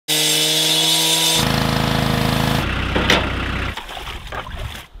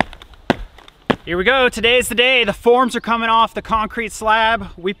Here we go, today's the day. The forms are coming off the concrete slab.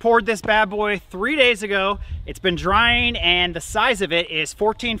 We poured this bad boy 3 days ago. It's been drying and the size of it is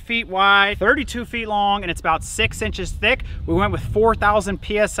 14 feet wide, 32 feet long, and it's about 6 inches thick. We went with 4,000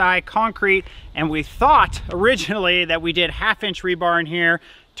 PSI concrete, and we thought originally that we did 1/2 inch rebar in here.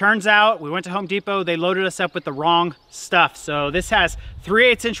 Turns out we went to Home Depot, they loaded us up with the wrong stuff. So this has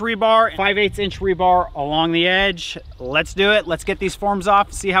 3/8 inch rebar and 5/8 inch rebar along the edge. Let's do it, let's get these forms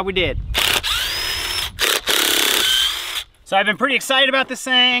off, see how we did. So I've been pretty excited about this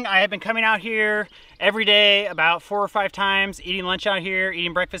thing. I have been coming out here every day about 4 or 5 times, eating lunch out here,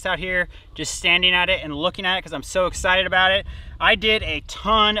 eating breakfast out here, just standing at it and looking at it because I'm so excited about it. I did a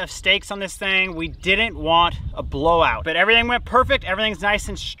ton of stakes on this thing. We didn't want a blowout, but everything went perfect. Everything's nice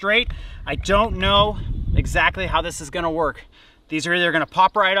and straight. I don't know exactly how this is gonna work. These are either gonna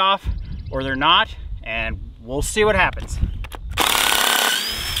pop right off or they're not, and we'll see what happens.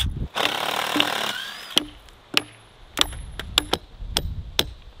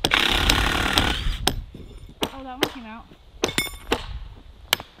 That one came out.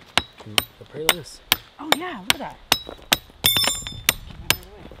 They're pretty loose. Oh yeah, look at that. Came out right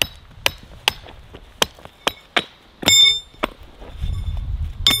away.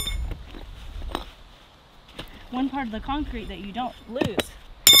 One part of the concrete that you don't lose.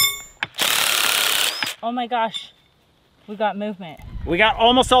 Oh my gosh, we got movement. We got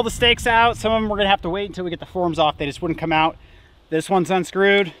almost all the stakes out. Some of them we're gonna have to wait until we get the forms off. They just wouldn't come out. This one's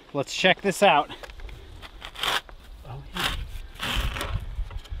unscrewed. Let's check this out.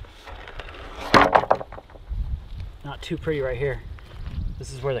 Not too pretty right here.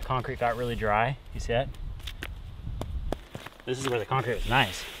 This is where the concrete got really dry. You see that? This is where the concrete was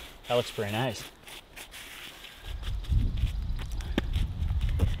nice. That looks pretty nice.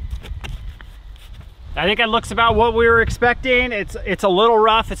 I think it looks about what we were expecting. It's a little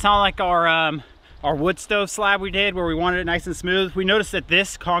rough. It's not like our wood stove slab we did where we wanted it nice and smooth. We noticed that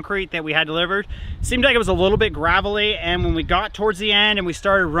this concrete that we had delivered seemed like it was a little bit gravelly, and when we got towards the end and we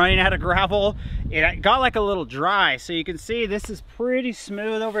started running out of gravel, it got like a little dry. So you can see this is pretty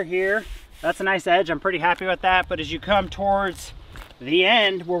smooth over here. That's a nice edge. I'm pretty happy with that. But as you come towards the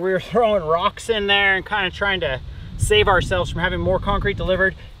end where we were throwing rocks in there and kind of trying to save ourselves from having more concrete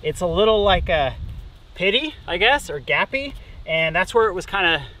delivered, it's a little like a pitty, I guess, or gappy, and that's where it was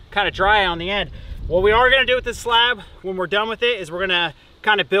kind of dry on the end. What we are gonna do with this slab when we're done with it is we're gonna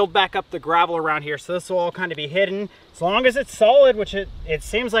kind of build back up the gravel around here. So this will all kind of be hidden. As long as it's solid, which it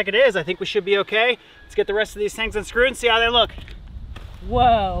seems like it is, I think we should be okay. Let's get the rest of these things unscrewed and see how they look.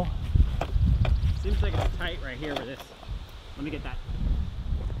 Whoa. Seems like it's tight right here with this. Let me get that.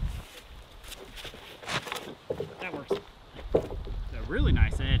 That works. It's a really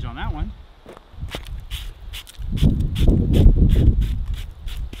nice edge on that one.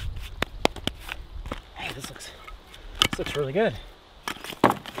 Hey, this looks really good.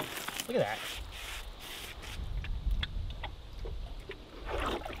 Look at that.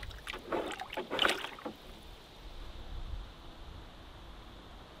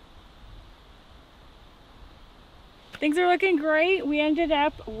 Things are looking great. We ended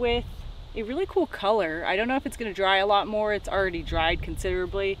up with a really cool color. I don't know if it's going to dry a lot more. It's already dried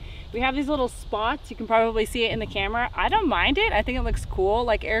considerably. We have these little spots. You can probably see it in the camera. I don't mind it. I think it looks cool.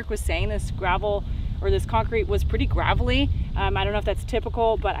 Like Eric was saying, this gravel or this concrete was pretty gravelly. I don't know if that's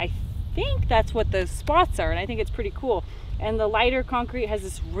typical, but I think that's what the spots are, and I think it's pretty cool. And the lighter concrete has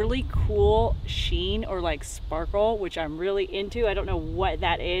this really cool sheen or like sparkle, which I'm really into. I don't know what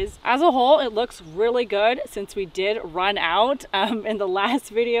that is. As a whole, it looks really good since we did run out in the last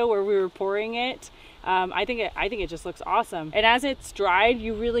video where we were pouring it. I think it just looks awesome. And as it's dried,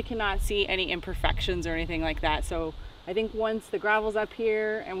 you really cannot see any imperfections or anything like that. So I think once the gravel's up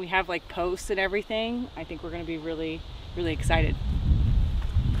here and we have like posts and everything, I think we're gonna be really, really excited.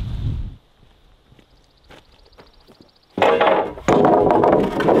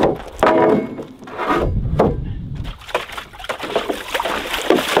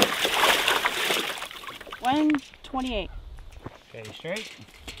 $128. Okay, straight?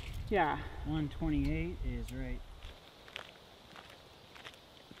 Yeah. 128 is right.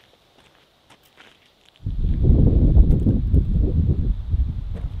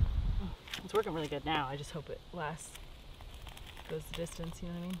 It's working really good now. I just hope it lasts, goes the distance, you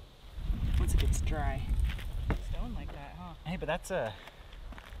know what I mean? Once it gets dry. Stone like that, huh? Hey, but that's better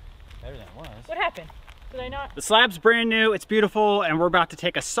than it was. What happened? Did I not? The slab's brand new, it's beautiful, and we're about to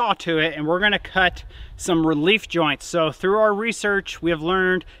take a saw to it and we're gonna cut some relief joints. So through our research, we have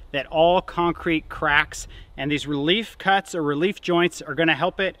learned that all concrete cracks, and these relief cuts or relief joints are gonna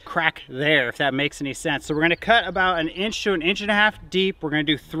help it crack there, if that makes any sense. So we're gonna cut about 1 inch to 1.5 inches deep. We're gonna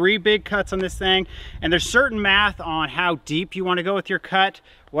do 3 big cuts on this thing, and there's certain math on how deep you wanna go with your cut.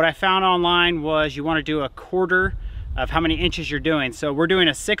 What I found online was you wanna do 1/4 of how many inches you're doing. So we're doing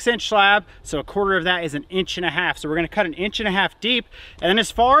a 6-inch slab, so 1/4 of that is 1.5 inches. So we're gonna cut 1.5 inches deep. And then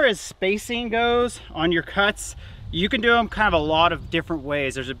as far as spacing goes on your cuts, you can do them kind of a lot of different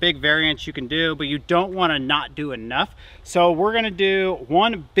ways. There's a big variance you can do, but you don't wanna not do enough. So we're gonna do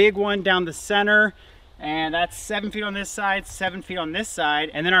one big one down the center, and that's 7 feet on this side, 7 feet on this side.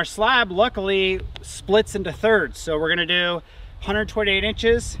 And then our slab luckily splits into thirds. So we're gonna do 128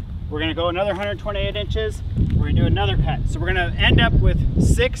 inches. We're gonna go another 128 inches. We're gonna do another cut. So we're gonna end up with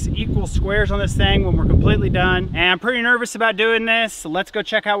 6 equal squares on this thing when we're completely done. And I'm pretty nervous about doing this. So let's go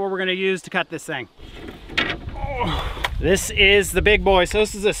check out what we're gonna use to cut this thing. Oh, this is the big boy. So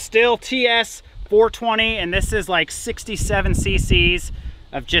this is a Stihl TS 420, and this is like 67 cc's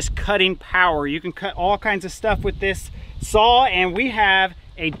of just cutting power. You can cut all kinds of stuff with this saw, and we have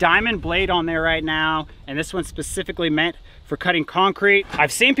a diamond blade on there right now, and this one's specifically meant for cutting concrete.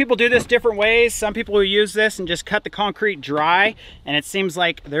 I've seen people do this different ways. Some people will use this and just cut the concrete dry, and it seems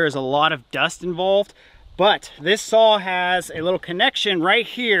like there is a lot of dust involved. But this saw has a little connection right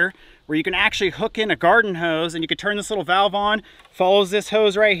here where you can actually hook in a garden hose, and you can turn this little valve on, follows this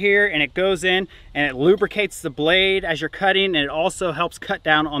hose right here, and it goes in and it lubricates the blade as you're cutting, and it also helps cut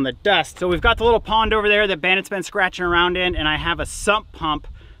down on the dust. So we've got the little pond over there that Bandit's been scratching around in, and I have a sump pump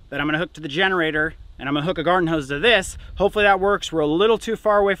that I'm gonna hook to the generator, and I'm gonna hook a garden hose to this. Hopefully that works. We're a little too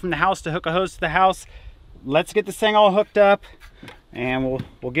far away from the house to hook a hose to the house. Let's get this thing all hooked up, and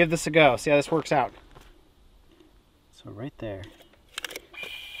we'll give this a go, see how this works out. So right there.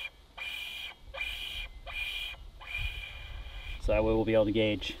 So that way we'll be able to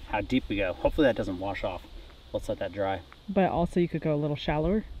gauge how deep we go. Hopefully that doesn't wash off. Let's let that dry. But also you could go a little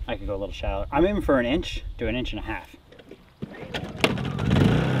shallower. I could go a little shallower. I'm aiming for 1 inch to 1.5 inches.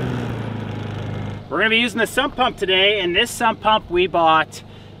 We're gonna be using the sump pump today, and this sump pump we bought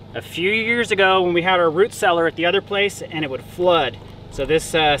a few years ago when we had our root cellar at the other place and it would flood. So this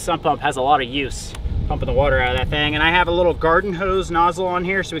sump pump has a lot of use, pumping the water out of that thing. And I have a little garden hose nozzle on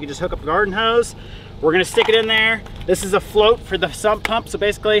here so we can just hook up the garden hose. We're gonna stick it in there. This is a float for the sump pump. So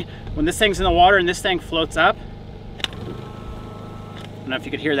basically when this thing's in the water and this thing floats up, I don't know if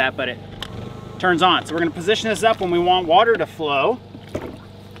you could hear that, but it turns on. So we're gonna position this up when we want water to flow.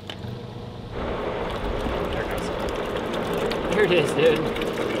 There it goes. There it is, dude.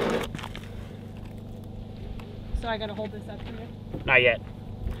 So I gotta hold this up for you? Not yet.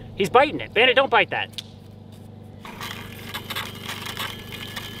 He's biting it. Bandit, don't bite that.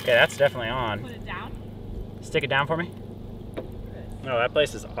 Okay, that's definitely on. Put it down? Stick it down for me. No, that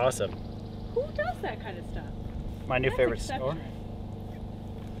place is awesome. Who does that kind of stuff? My new favorite store.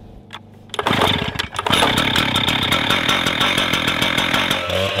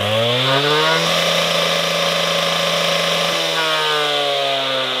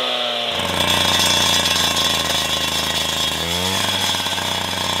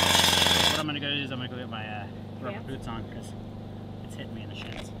 What I'm gonna go do is I'm gonna go get my rubber boots on because it's hitting me in the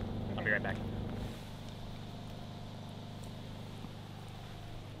shins. I'll be right back.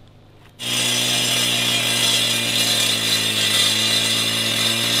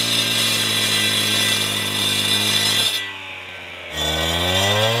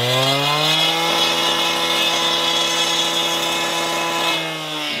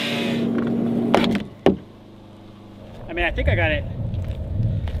 I mean, I think I got it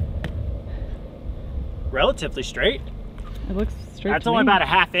relatively straight. It looks straight. That's only about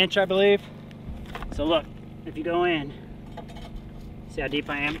 1/2 inch, I believe. So look, if you go in, see how deep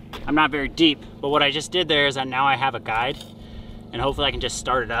I am? I'm not very deep, but what I just did there is that now I have a guide, and hopefully I can just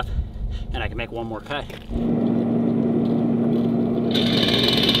start it up and I can make one more cut.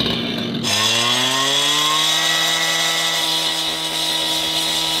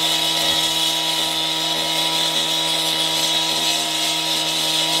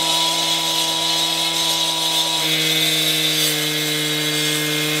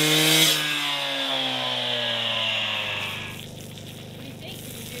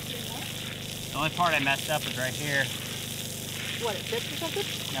 The only part I messed up was right here. What, it tipped or something?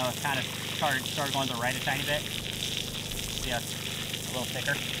 No, it kind of started going to the right a tiny bit. See how it's a little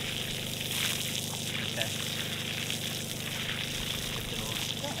thicker? Okay.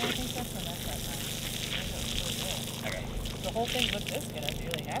 I think that's the mess that time. Okay. The whole thing looked this good. I'd be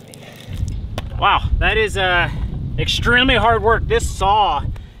really happy. Wow, that is extremely hard work. This saw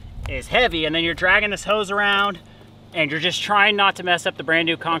is heavy, and then you're dragging this hose around and you're just trying not to mess up the brand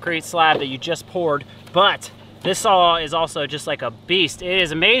new concrete slab that you just poured. But this saw is also just like a beast. It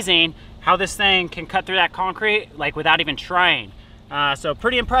is amazing how this thing can cut through that concrete like without even trying. So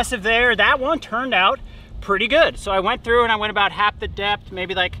pretty impressive there. That one turned out pretty good. So I went through and I went about half the depth,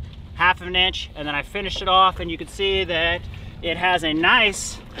 maybe like half of an inch, and then I finished it off, and you can see that it has a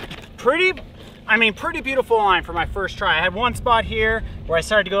nice, pretty beautiful line for my first try. I had one spot here where I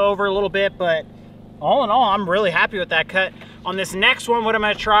started to go over a little bit, but all in all, I'm really happy with that cut. On this next one, what I'm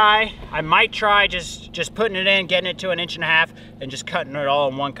gonna try, I might try just putting it in, getting it to 1.5 inches, and just cutting it all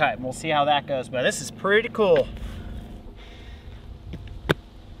in one cut. And we'll see how that goes, but this is pretty cool.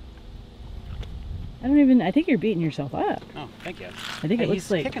 I think you're beating yourself up. Oh, thank you. I think it looks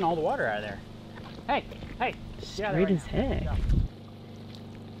he's like kicking all the water out of there. Hey, straight as heck. Yeah.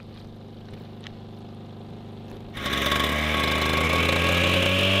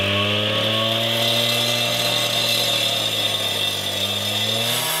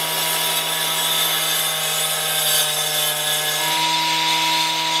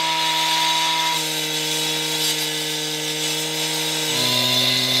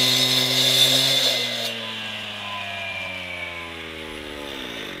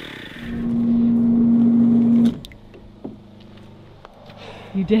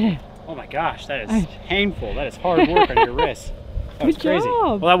 You did it. Oh my gosh, that is painful. That is hard work on your wrist. That was crazy.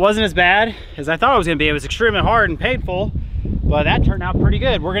 Job. Well, that wasn't as bad as I thought it was gonna be. It was extremely hard and painful, but that turned out pretty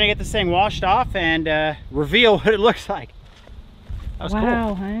good. We're gonna get this thing washed off and reveal what it looks like. That was wow,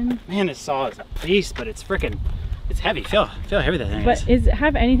 cool. hun. Man, this saw is a beast, but it's freaking, it's heavy. Feel how heavy that thing is. But does it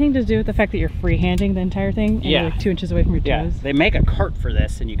have anything to do with the fact that you're freehanding the entire thing and you're like 2 inches away from your toes? They make a cart for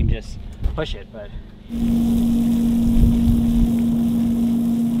this and you can just push it, but.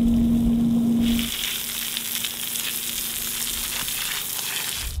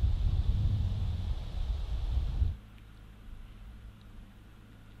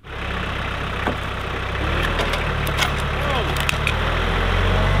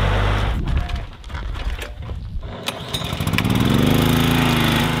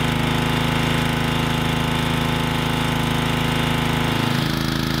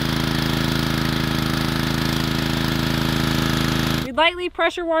 Lightly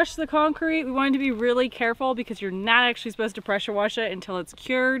pressure wash the concrete. We wanted to be really careful because you're not actually supposed to pressure wash it until it's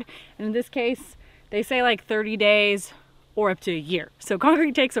cured. And in this case, they say like 30 days or up to a year. So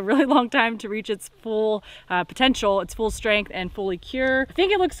concrete takes a really long time to reach its full potential, its full strength, and fully cure. I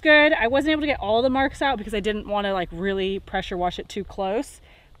think it looks good. I wasn't able to get all the marks out because I didn't want to like really pressure wash it too close.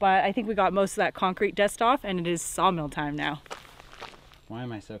 But I think we got most of that concrete dust off, and it is sawmill time now. Why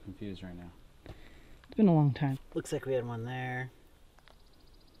am I so confused right now? It's been a long time. Looks like we had one there.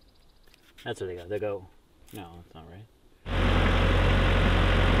 That's where they go. They go. No, that's not right.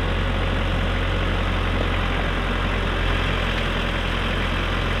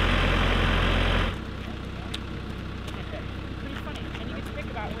 Pretty funny, and you get to pick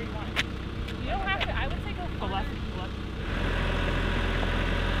about where you want it. You don't have to. I would say go for left.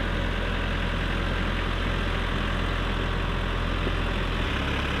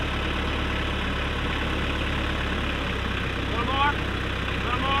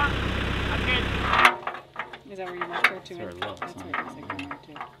 Is that where you marked her too? That's where it looks, That's huh? where it looks like you marked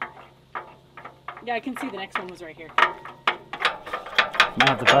too. Yeah, I can see the next one was right here. Might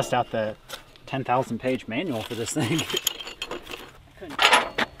have to bust out the 10,000 page manual for this thing. I couldn't.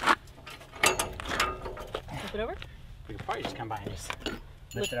 Flip it over? We could probably just come by and just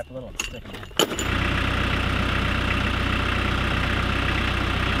lift it up a little and stick it in.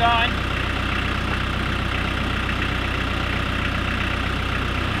 Keep going.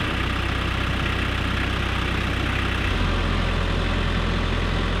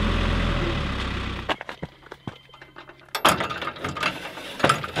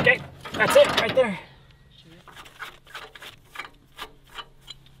 Okay, that's it right there.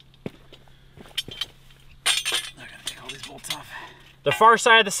 I gotta take all these bolts off. The far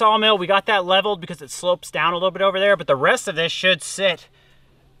side of the sawmill, we got that leveled because it slopes down a little bit over there, but the rest of this should sit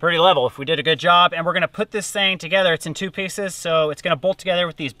pretty level if we did a good job. And we're gonna put this thing together. It's in 2 pieces, so it's gonna bolt together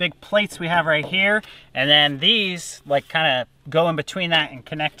with these big plates we have right here. And then these like kind of go in between that and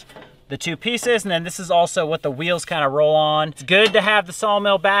connect the 2 pieces. And then this is also what the wheels kind of roll on. It's good to have the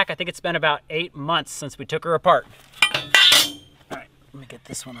sawmill back. I think it's been about 8 months since we took her apart. All right, let me get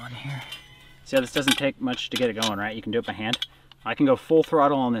this one on here. See how this doesn't take much to get it going, right? You can do it by hand. I can go full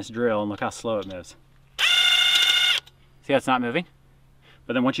throttle on this drill and look how slow it moves. See how it's not moving?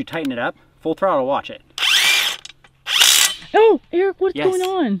 But then once you tighten it up, full throttle, watch it. Oh, Eric, what's Yes. going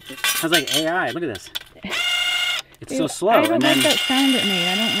on? It sounds like AI. Look at this. It's so slow. I don't and then... like that sound it made.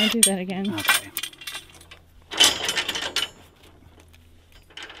 I don't want to do that again. Okay.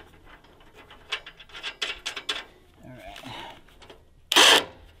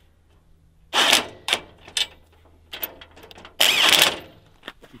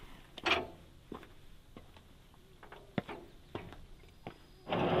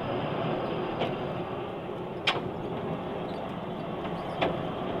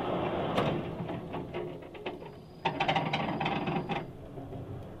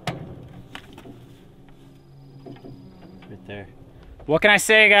 There. What can I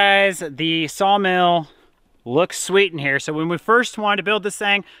say, guys? The sawmill looks sweet in here. So when we first wanted to build this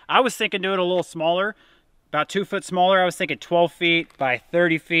thing, I was thinking do it a little smaller, about 2 foot smaller. I was thinking 12 feet by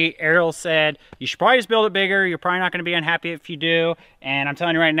 30 feet. Arielle said, you should probably just build it bigger. You're probably not going to be unhappy if you do. And I'm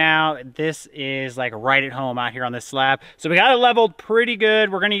telling you right now, this is like right at home out here on this slab. So we got it leveled pretty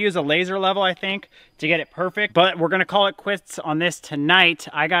good. We're going to use a laser level, I think, to get it perfect. But we're going to call it quits on this tonight.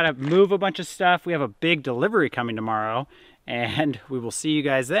 I got to move a bunch of stuff. We have a big delivery coming tomorrow. And we will see you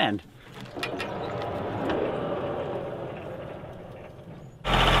guys then.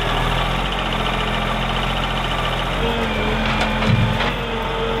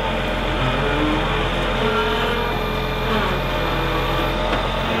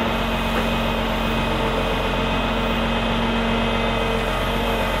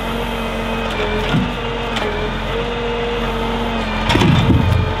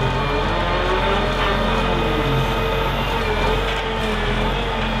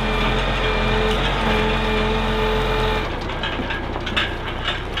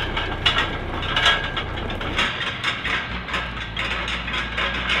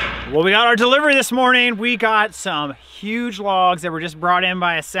 Well, we got our delivery this morning. We got some huge logs that were just brought in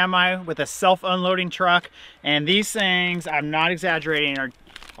by a semi with a self-unloading truck. And these things, I'm not exaggerating,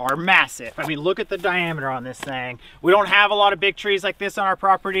 are massive. I mean, look at the diameter on this thing. We don't have a lot of big trees like this on our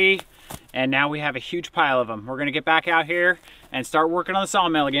property. And now we have a huge pile of them. We're gonna get back out here and start working on the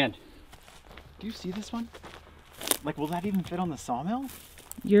sawmill again. Do you see this one? Like, will that even fit on the sawmill?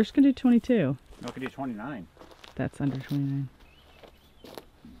 Yours can do 22. No, it can do 29. That's under 29.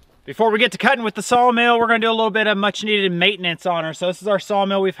 Before we get to cutting with the sawmill, we're gonna do a little bit of much needed maintenance on her. So this is our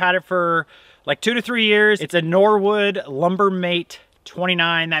sawmill. We've had it for like 2 to 3 years. It's a Norwood Lumber Mate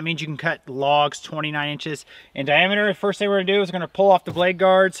 29. That means you can cut logs 29 inches in diameter. The first thing we're gonna do is we're gonna pull off the blade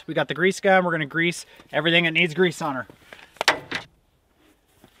guards. We got the grease gun. We're gonna grease everything that needs grease on her.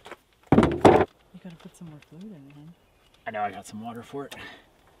 You gotta put some more fluid in it, huh? I know, I got some water for it.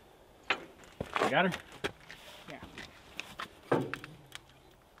 You got her? Yeah.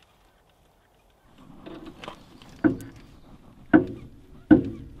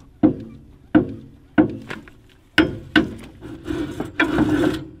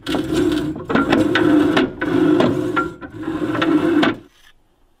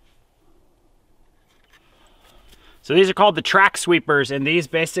 So these are called the track sweepers, and these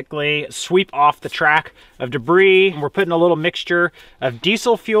basically sweep off the track of debris. We're putting a little mixture of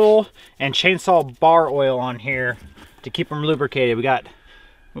diesel fuel and chainsaw bar oil on here to keep them lubricated. We got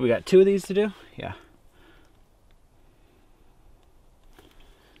 2 of these to do? Yeah.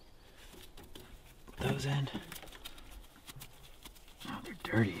 Put those in. Oh, they're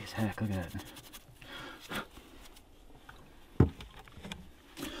dirty as heck. Look at that.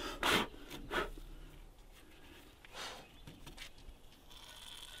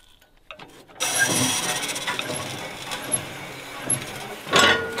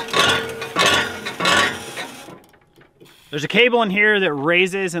 There's a cable in here that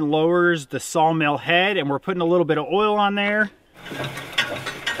raises and lowers the sawmill head, and we're putting a little bit of oil on there.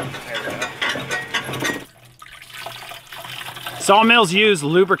 Sawmills use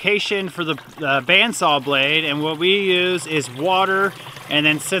lubrication for the bandsaw blade, and what we use is water. And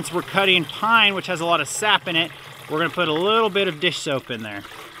then since we're cutting pine, which has a lot of sap in it, we're gonna put a little bit of dish soap in there.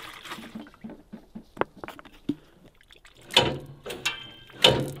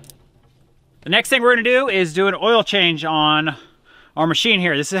 The next thing we're gonna do is do an oil change on our machine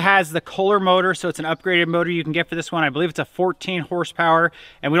here. This has the Kohler motor, so it's an upgraded motor you can get for this one. I believe it's a 14 horsepower,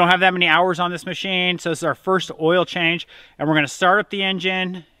 and we don't have that many hours on this machine, so this is our first oil change. And we're gonna start up the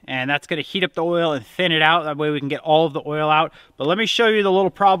engine, and that's gonna heat up the oil and thin it out. That way we can get all of the oil out. But let me show you the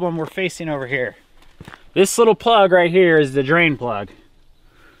little problem we're facing over here. This little plug right here is the drain plug.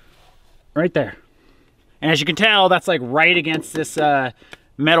 Right there. And as you can tell, that's like right against this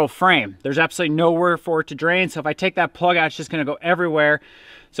metal frame. There's absolutely nowhere for it to drain. So if I take that plug out, it's just gonna go everywhere.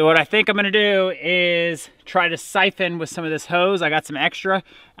 So what I think I'm gonna do is try to siphon with some of this hose. I got some extra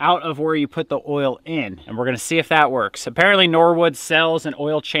out of where you put the oil in, and we're gonna see if that works. Apparently Norwood sells an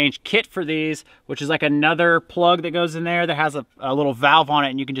oil change kit for these, which is like another plug that goes in there that has a little valve on it,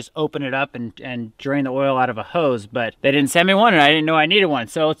 and you can just open it up and drain the oil out of a hose. But they didn't send me one, and I didn't know I needed one.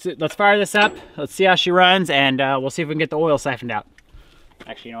 So let's fire this up. Let's see how she runs, and we'll see if we can get the oil siphoned out.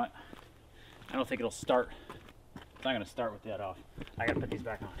 Actually, you know what? I don't think it'll start. It's not gonna start with that off. I gotta put these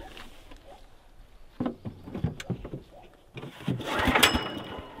back on.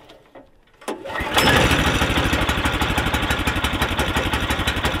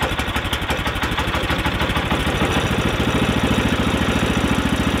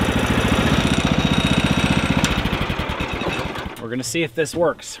 We're gonna see if this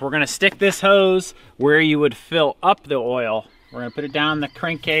works. We're gonna stick this hose where you would fill up the oil. We're gonna put it down the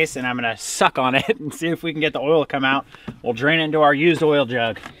crankcase, and I'm gonna suck on it and see if we can get the oil to come out. We'll drain it into our used oil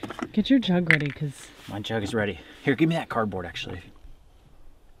jug. Get your jug ready, because my jug is ready. Here, give me that cardboard, actually.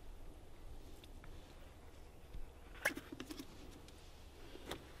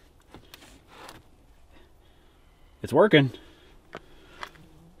 It's working.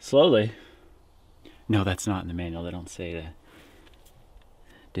 Slowly. No, that's not in the manual. They don't say to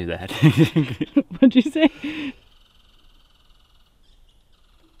do that. What'd you say?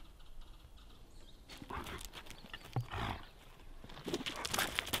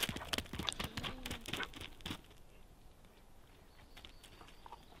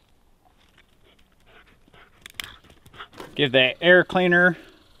 Give the air cleaner,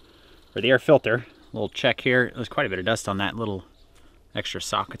 or the air filter, a little check here. There's quite a bit of dust on that little extra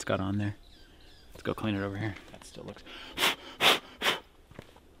sock it's got on there. Let's go clean it over here. That still looks...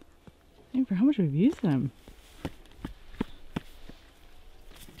 Hey, for how much we've used them?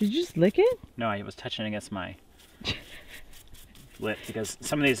 Did you just lick it? No, I was touching against my lip, because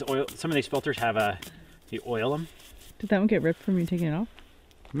some of these filters have you oil them. Did that one get ripped from you taking it off?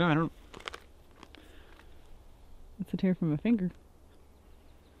 No, I don't. That's a tear from a finger.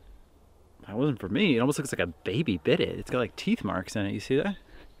 That wasn't for me. It almost looks like a baby bit it. It's got like teeth marks in it. You see that?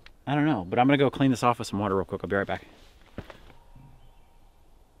 I don't know, but I'm gonna go clean this off with some water real quick. I'll be right back.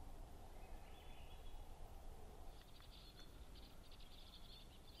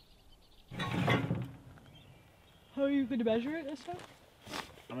 How are you gonna measure it this time?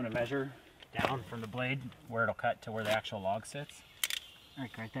 I'm gonna measure down from the blade where it'll cut to where the actual log sits.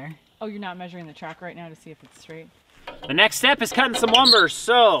 Right there. Oh, you're not measuring the track right now to see if it's straight? The next step is cutting some lumber.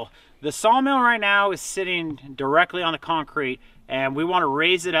 So the sawmill right now is sitting directly on the concrete, and we want to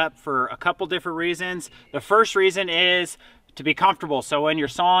raise it up for a couple different reasons. The first reason is to be comfortable. So when you're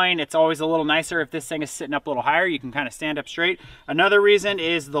sawing, it's always a little nicer if this thing is sitting up a little higher. You can kind of stand up straight. Another reason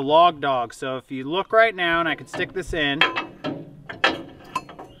is the log dog. So if you look right now, and I can stick this in,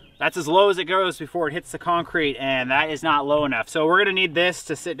 that's as low as it goes before it hits the concrete, and that is not low enough. So we're gonna need this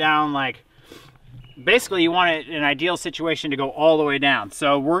to sit down like, basically you want it in an ideal situation to go all the way down.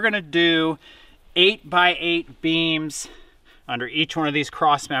 So we're gonna do 8x8 beams under each one of these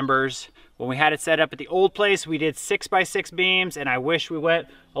cross members. When we had it set up at the old place, we did 6x6 beams, and I wish we went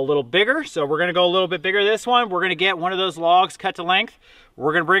a little bigger. So we're gonna go a little bit bigger this one. We're gonna get one of those logs cut to length.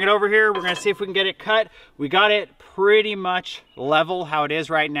 We're gonna bring it over here. We're gonna see if we can get it cut. We got it pretty much level how it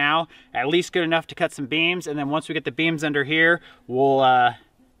is right now, at least good enough to cut some beams. And then once we get the beams under here, we'll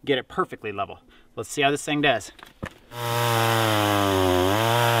get it perfectly level. Let's see how this thing does.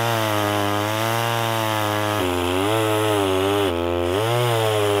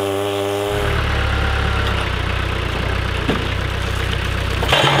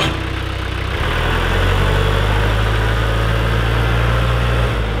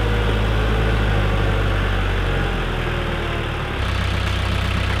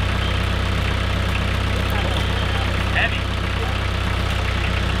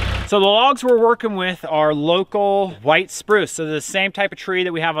 So the logs we're working with are local white spruce. So they're the same type of tree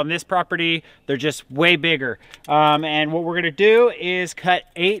that we have on this property. They're just way bigger. And what we're gonna do is cut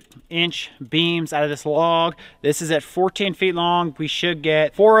 8-inch beams out of this log. This is at 14 feet long. We should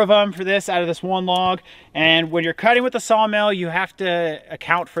get 4 of them for this out of this one log. And when you're cutting with the sawmill, you have to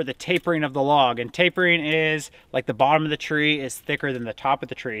account for the tapering of the log. And tapering is like the bottom of the tree is thicker than the top of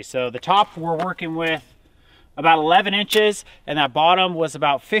the tree. So the top we're working with about 11 inches, and that bottom was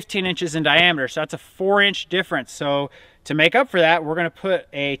about 15 inches in diameter. So that's a 4-inch difference. So to make up for that, we're gonna put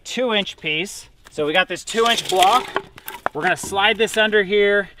a 2-inch piece. So we got this 2-inch block. We're gonna slide this under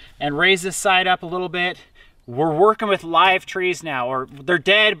here and raise this side up a little bit. we're working with live trees now, or they're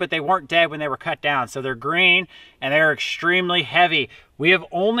dead, but they weren't dead when they were cut down. So they're green and they're extremely heavy. We have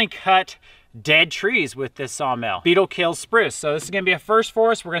only cut dead trees with this sawmill. Beetle kills spruce. So this is gonna be a first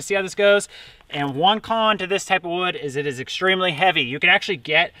for us. We're gonna see how this goes. And one con to this type of wood is it is extremely heavy. You can actually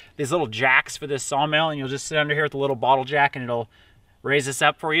get these little jacks for this sawmill, and you'll just sit under here with a little bottle jack and it'll raise this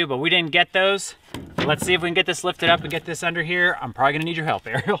up for you, but we didn't get those. Let's see if we can get this lifted up and get this under here. I'm probably gonna need your help,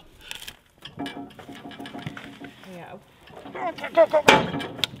 Arielle. Yeah.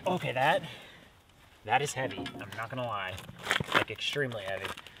 Okay, that is heavy. I'm not gonna lie, like extremely heavy.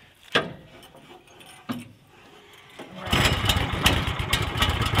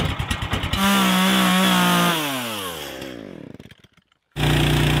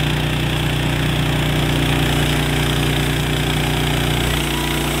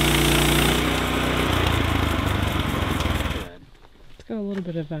 It's got a little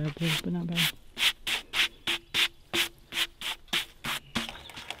bit of blue, but not bad.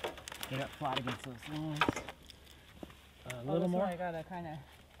 Get up flat against those walls. A little more. I gotta kind of.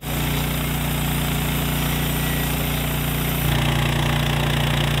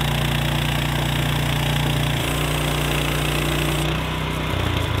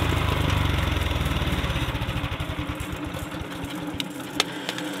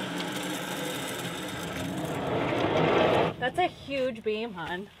 That's a huge beam,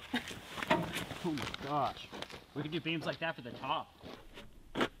 hon. Oh my gosh. We could do beams like that for the top.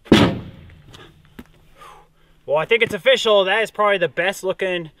 Well, I think it's official. That is probably the best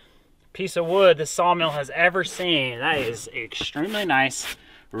looking piece of wood the sawmill has ever seen. That is extremely nice,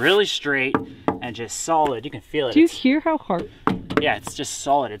 really straight, and just solid. You can feel it. Do you hear how hard? Yeah, it's just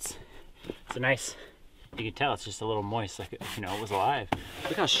solid. It's a nice, you can tell it's just a little moist, like, you know, it was alive.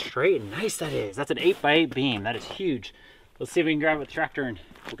 Look how straight and nice that is. That's an 8x8 beam. That is huge. Let's see if we can grab it with the tractor and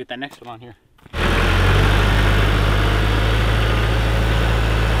we'll get that next one on here.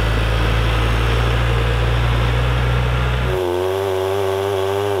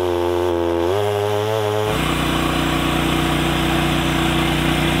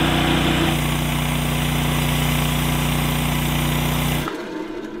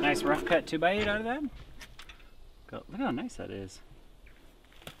 Nice rough cut 2x8 out of that. Look how nice that is.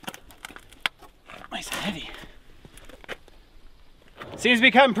 Nice and heavy. Seems to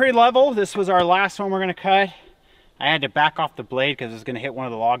be cutting pretty level. This was our last one we're gonna cut. I had to back off the blade because it was gonna hit one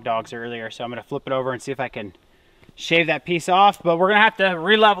of the log dogs earlier, so I'm gonna flip it over and see if I can shave that piece off. But we're gonna have to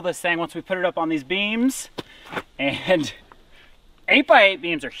re-level this thing once we put it up on these beams. And 8x8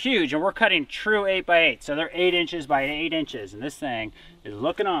 beams are huge, and we're cutting true 8x8, so they're 8 inches by 8 inches, and this thing is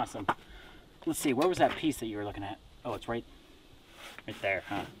looking awesome. Let's see, where was that piece that you were looking at? Oh, it's right there,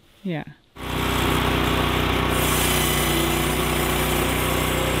 huh? Yeah.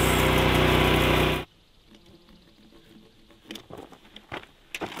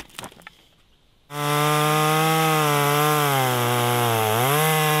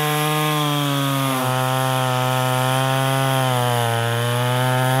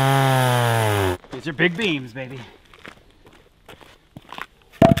 These are big beams, baby.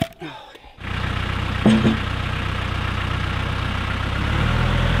 I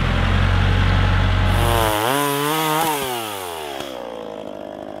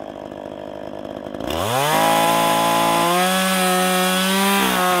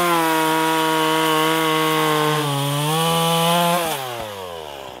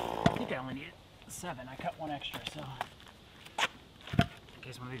think I only needed 7. I cut 1 extra, so in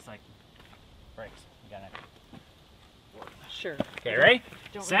case one of these like breaks, we got it. Sure. Okay, ready?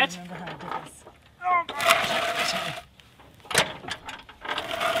 Don't Set. remember how to do this. Oh, gosh.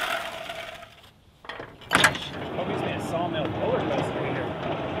 Hope he's made a sawmill roller coaster here.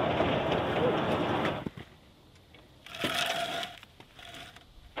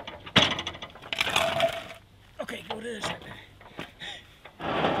 Okay, go to this.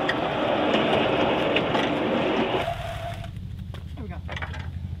 There we go.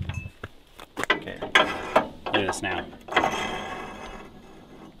 Okay, look at this now.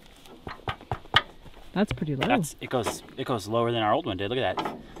 That's pretty low. It goes lower than our old one did. Look at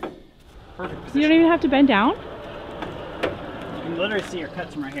that. Perfect position. You don't even have to bend down? You can literally see your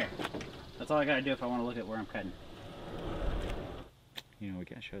cuts from right here. That's all I gotta do if I want to look at where I'm cutting. You know, we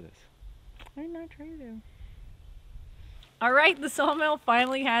can't show this. I'm not trying to. All right, the sawmill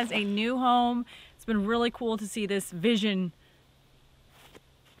finally has a new home. It's been really cool to see this vision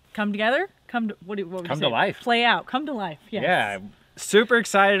come together. Come to life. Play out. Come to life. Yes. Yeah, super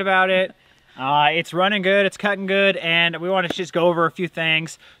excited about it. It's running good, it's cutting good, and we want to just go over a few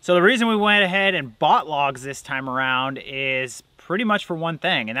things. So the reason we went ahead and bought logs this time around is pretty much for one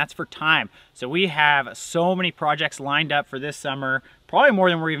thing, and that's for time. So we have so many projects lined up for this summer, probably more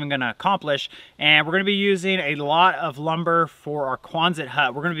than we're even gonna accomplish. And we're gonna be using a lot of lumber for our Quonset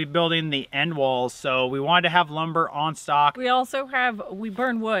hut. We're gonna be building the end walls, so we wanted to have lumber on stock. We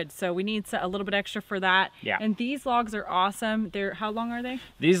burn wood, so we need a little bit extra for that. Yeah. And these logs are awesome. How long are they?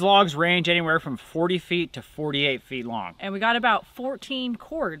 These logs range anywhere from 40 feet to 48 feet long. And we got about 14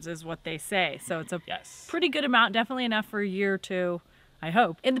 cords is what they say. So it's a pretty good amount, definitely enough for a year or two, I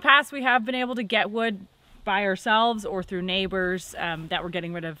hope. In the past, we have been able to get wood by ourselves or through neighbors that were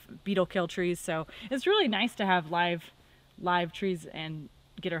getting rid of beetle kill trees. So it's really nice to have live trees and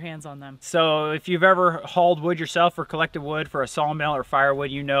get our hands on them. So if you've ever hauled wood yourself or collected wood for a sawmill or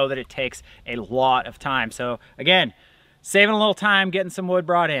firewood, you know that it takes a lot of time. So again, saving a little time, getting some wood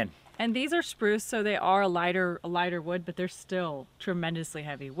brought in. And these are spruce, so they are a lighter wood, but they're still tremendously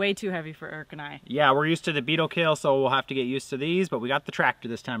heavy. Way too heavy for Eric and I. Yeah, we're used to the beetle kill, so we'll have to get used to these, but we got the tractor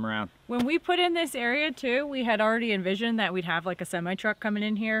this time around. When we put in this area too, we had already envisioned that we'd have like a semi truck coming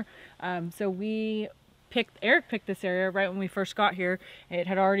in here. So Eric picked this area right when we first got here. It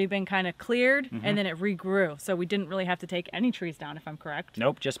had already been kind of cleared and then it regrew. So we didn't really have to take any trees down, if I'm correct.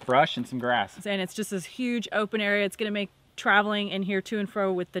 Nope, just brush and some grass. And it's just this huge open area. It's gonna make traveling in here to and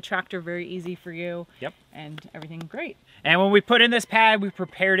fro with the tractor very easy for you. Yep. And everything great. And when we put in this pad, we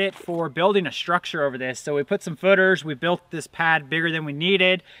prepared it for building a structure over this. So we put some footers, we built this pad bigger than we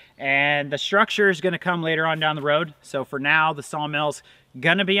needed, and the structure is gonna come later on down the road. So for now, the sawmill's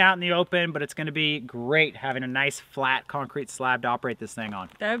gonna be out in the open, but it's gonna be great having a nice flat concrete slab to operate this thing on.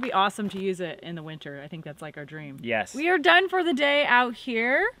 That would be awesome to use it in the winter. I think that's like our dream. Yes. We are done for the day out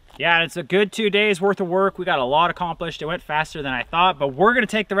here. Yeah, it's a good 2 days worth of work. We got a lot accomplished. It went faster than I thought, but we're gonna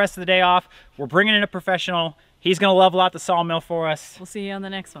take the rest of the day off. We're bringing in a professional. He's gonna level out the sawmill for us. We'll see you on the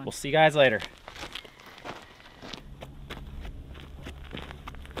next one. We'll see you guys later.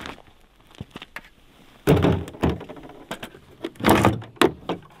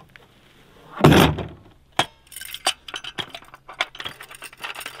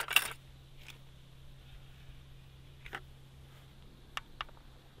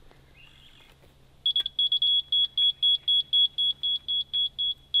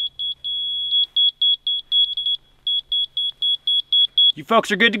 You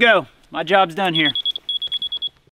folks are good to go. My job's done here.